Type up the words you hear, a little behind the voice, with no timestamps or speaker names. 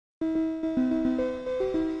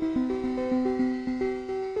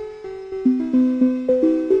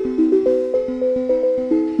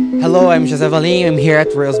Hello, I'm Joseph Valim. I'm here at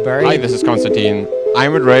Railsberry. Hi, this is Konstantin.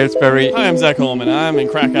 I'm at Railsberry. Hi, I'm Zach Holman. I'm in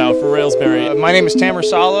Krakow for Railsberry. My name is Tamer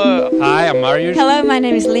Sala. Hi, I'm Mariusz. Hello, my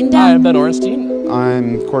name is Linda. Hi, I'm Ben Orenstein.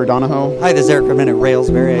 I'm Corey Donahoe. Hi, this is Eric Redman at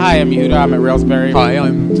Railsberry. Hi, I'm Yehuda. I'm at Railsberry. Hi,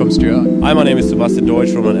 I'm Tom Stewart. Hi, my name is Sebastian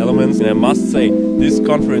Deutsch from Elements, and I must say, this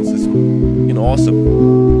conference is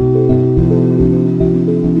awesome.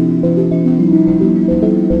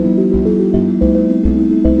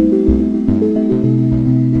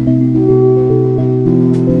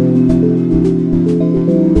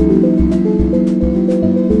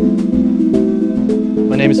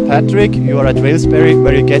 My name is Patrick. You are at Railsberry,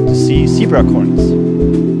 where you get to see zebra corns.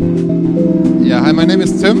 Yeah, hi, my name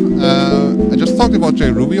is Tim. I just talked about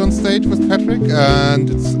J Ruby on stage with Patrick, and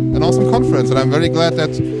it's an awesome conference, and I'm very glad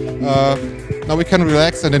that now we can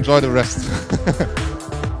relax and enjoy the rest.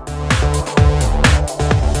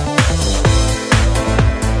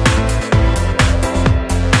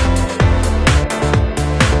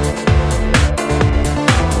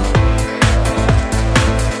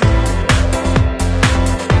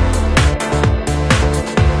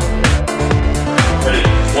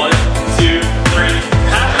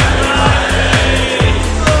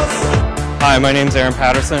 Hi, my name's Aaron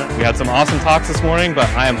Patterson. We had some awesome talks this morning, but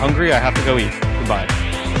I am hungry. I have to go eat. Goodbye.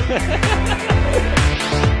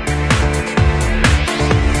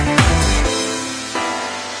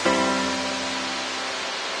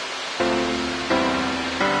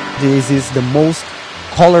 This is the most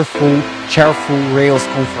colorful, cheerful Rails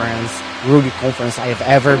conference, Ruby conference I have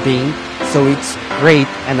ever been. So it's great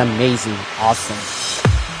and amazing. Awesome.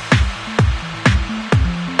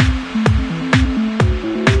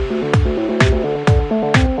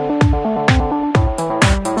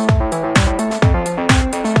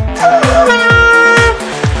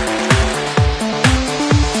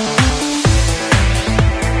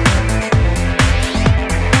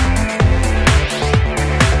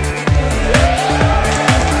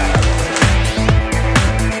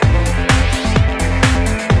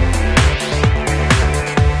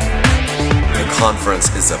 Conference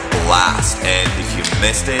is a blast, and if you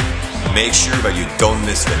missed it, make sure that you don't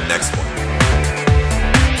miss the next one.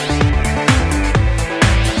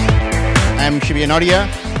 I'm Shibuya Noria.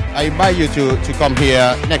 I invite you to come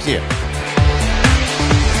here next year.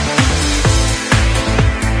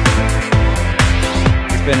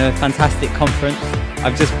 It's been a fantastic conference.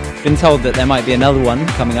 I've just been told that there might be another one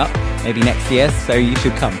coming up, maybe next year, so you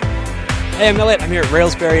should come. Hey, I'm Elliot. I'm here at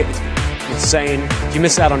Railsberry. It's insane. If you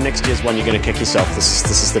miss out on next year's one, you're going to kick yourself. This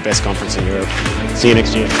is the best conference in Europe. See you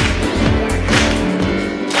next year.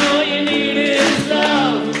 All you need is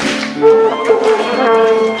love.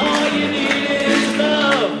 All you need is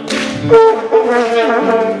love.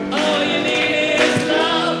 All you need is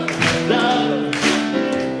love. Love.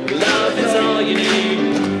 Love is all you need.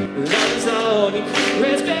 Love is all you need.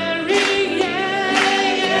 Railsberry.